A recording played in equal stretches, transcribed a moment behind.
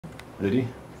ready?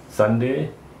 Sunday,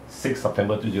 6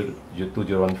 September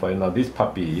 2015. Now this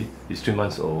puppy is 3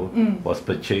 months old, was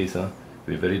purchased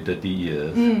with very dirty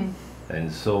ears,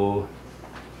 and so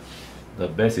the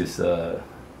best is the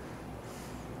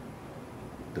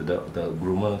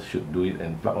groomer should do it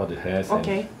and plug out the hairs.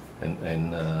 Okay.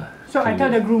 And so I tell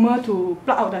the groomer to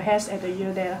plug out the hairs at the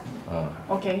ear there.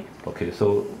 Okay. Okay.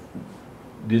 So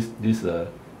this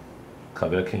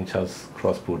Cavalier X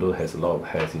cross poodle has a lot of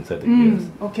hairs inside the ears.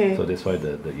 Okay. So that's why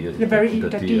the ears are very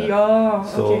dirty.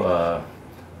 So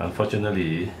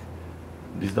unfortunately,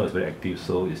 this dog is very active,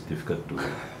 so it's difficult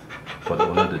for the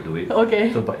owner to do it.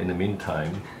 Okay. So but in the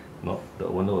meantime, the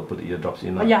owner will put the eardrops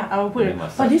in. Yeah, I will put it.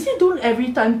 But they say don't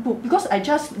every time put, because I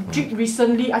just did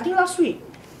recently, I think last week.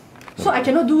 So I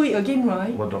cannot do it again,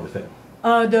 right? What dog is that?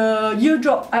 The ear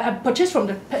drop. I purchased from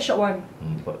the pet shop one.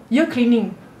 Ear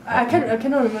cleaning. I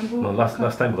cannot remember. No,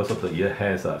 last time because of the ear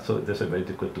hairs, so that's why very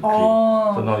difficult to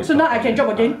clean. So now I can drop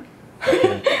again?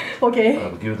 Okay.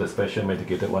 I'll give you the special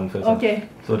medicated one first. Okay.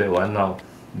 So that one now,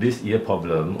 this ear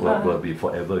problem will be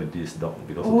forever with this dog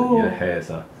because of the ear hairs.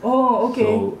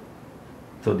 Okay.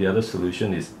 So the other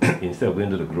solution is instead of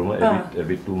going to the groomer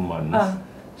every 2 months,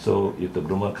 so if the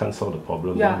groomer can't solve the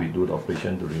problem, then we do the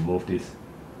operation to remove this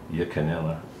ear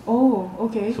canal.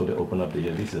 Okay. So they open up the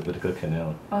ear. This is a vertical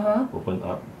canal. Open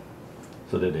up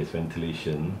so that there's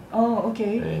ventilation.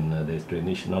 Okay. And there's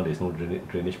drainage. Now there's no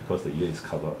drainage because the ear is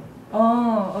covered.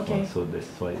 Okay. So that's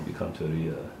why it becomes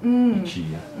very itchy.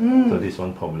 So this is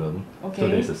one problem. Okay. So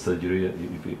there's a surgery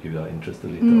if you are interested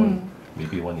later on,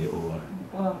 maybe 1 year old.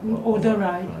 Older,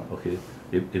 right? Okay.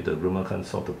 If the groomer can't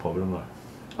solve the problem.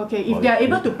 Okay, if they are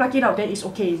able to plug it out, then it's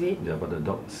okay, is it? Yeah, but the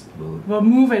dogs will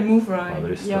move and move, right?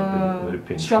 Very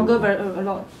painful. Struggle a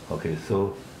lot. Okay,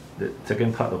 so the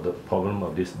second part of the problem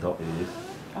of this dog is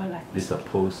this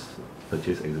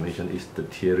post-purchase examination is the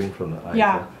tearing from the eyes.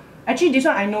 Yeah, actually this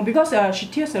one I know because she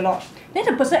tears a lot. Then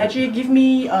the person actually give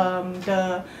me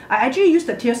I actually use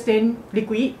the tear stain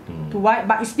liquid to wipe,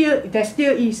 but there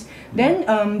still is. Then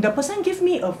the person give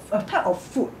me a type of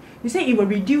food. They say it will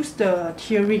reduce the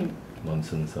tearing.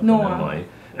 Nonsense. No.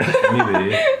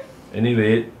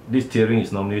 Anyway, this tearing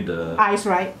is normally the eyes,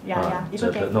 right? Yeah, it's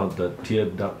okay. The tear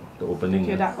duct, the opening.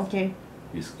 Tear duct, okay.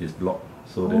 Is blocked,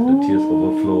 so that the tears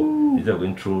overflow instead of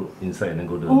going through inside and then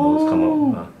go to the nose, come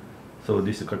out. So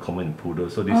this is quite common in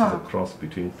poodle. So this is a cross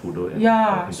between poodle and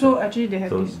so actually they have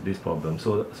this problem.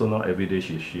 So now every day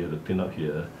she has to clean up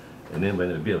here, and then when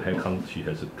a bit of hair comes, she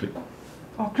has to clip.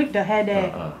 Clip the hair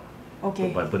there.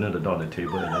 Okay. By putting the dog on the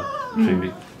table and then trim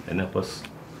it, and then first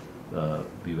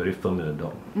be very firm with the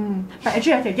dog. But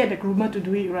actually I can get the groomer to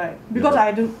do it, right? Because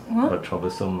I do. But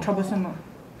troublesome.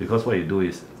 Because what you do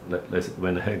is,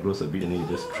 when the hair grows a bit, and then you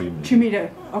just trim it. Trim it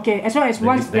there. Okay, as long as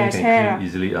once there's hair.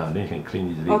 Then you can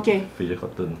clean easily. Okay. Facial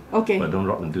cotton. Okay. But don't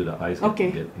rub until the eyes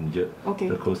get injured. Okay.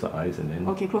 Just close the eyes and then.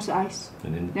 Okay, close the eyes.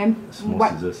 And then small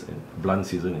scissors and blunt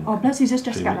scissors. Blunt scissors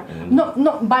just cut.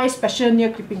 Not buy special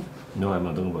nail clipping. No, I'm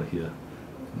not talking about here.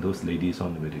 Those ladies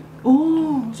on with it.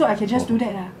 So I can just do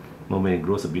that. No, when it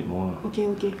grows a bit more. Okay.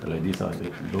 Like this,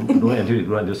 don't until it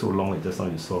grows until so long, like just now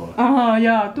you saw.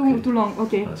 Yeah, too long.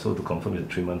 Okay. So to confirm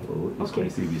it's 3 months old, it's quite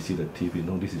easy. We see the teeth, you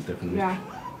know this is definitely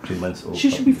 3 months old. She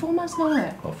should be 4 months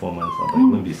now. Or 4 months, but it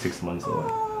won't be 6 months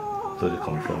old. So they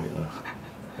confirm it.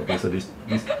 Okay, so these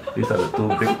are the two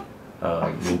big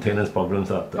maintenance problems,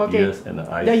 the ears and the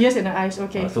eyes. The ears and the eyes,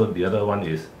 okay. So the other one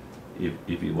is,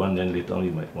 if you want, then later on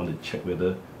you might want to check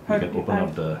whether you can open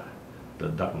up the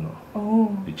duct or not.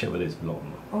 You check whether it's blocked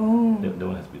or not. That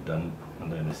one has to be done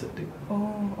under anesthetic.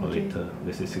 Or later,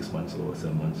 let's say 6 months old or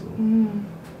 7 months old.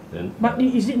 Then, but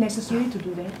is it necessary to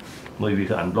do that? No, if you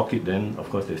can unblock it, then of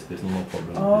course there's no more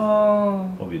problem.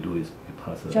 What we do is we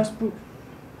pass just put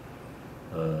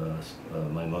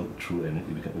my mouth through, and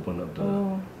if you can open up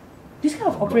the. This kind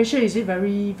of operation, is it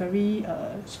very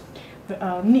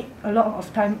need a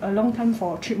long time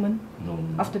for treatment? No.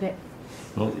 After that.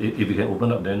 No, if you can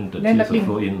open up, then the tears will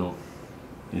flow in. No,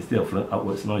 instead of flowing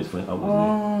outwards, now it's flowing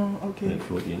outwards. Okay. Then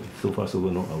flow in. So far, so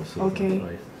good. No ulcer. Okay.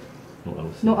 No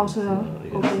ulcer.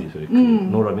 Okay. It's very clear.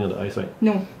 No rubbing of the eyes, right?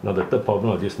 No. Now the third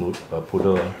problem of this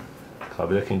poodle,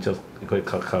 Cavalier X, you call it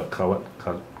Cavoodle.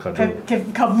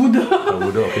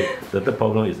 Okay. The third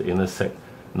problem is the inner sac.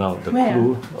 Now the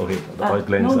clue. Okay. The oil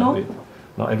glands.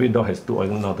 Now every dog has 2 oil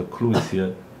glands. Now the clue is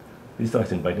here. This dog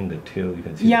is biting the tail, you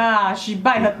can see. Yeah, she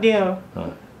bite her tail.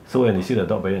 So when you see the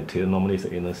dog biting the tail, normally it's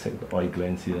the inner sac, the oil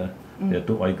glands here. There are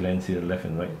 2 oil glands here, left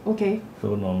and right. Okay.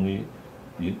 So normally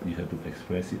you have to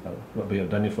express it out. But we have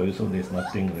done it for you, so there's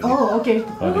nothing really. Okay.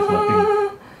 There's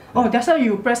nothing. That's how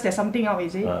you press there's something out,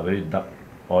 is it? Very dark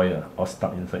oil all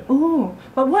stuck inside. Oh,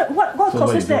 but what So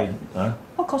causes that? Huh?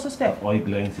 What causes that? The oil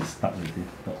glands is stuck, you see.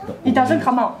 It doesn't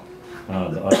come out.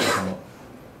 The oil doesn't come out.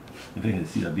 You can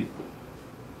see a bit.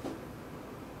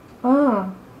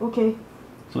 Okay.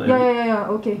 So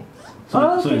okay.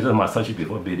 So you just massage it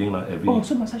before bathing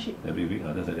so massage it. every week,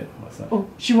 just like that, massage. Oh,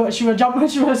 she will jump,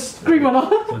 she will scream or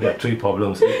not? So there are 3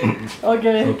 problems.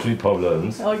 Okay. So 3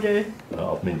 problems Okay.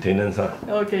 of maintenance.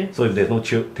 Okay. So if there's no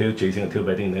tail chasing or tail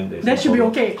biting, then there's Then no she'll be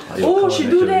problem. okay. Oh, she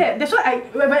do that. That's why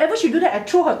whenever she do that, I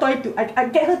throw her toy to I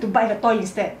get her to bite her toy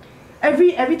instead.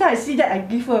 Every time I see that, I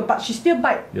give her, but she still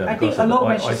bite. Yeah, I think because a lot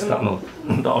when oil she's stuck, alone.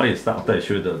 no. The oil is stuck after I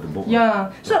show you the book.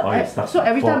 Yeah. So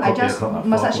every time I just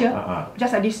massage here,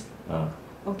 just like this.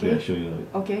 Okay. Okay. I show you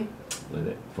Okay. like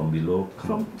that. From below.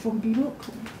 From below.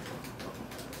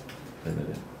 Like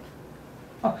that.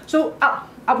 Oh, so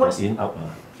upwards. In up.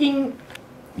 In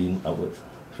Outwards.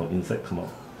 From inside come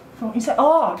out. from inside.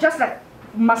 Oh, just like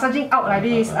massaging out like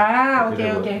this.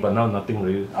 Okay. But now nothing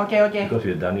really. Okay. Because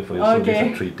we've done it for you, so these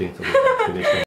are 3 things. So we can finish them.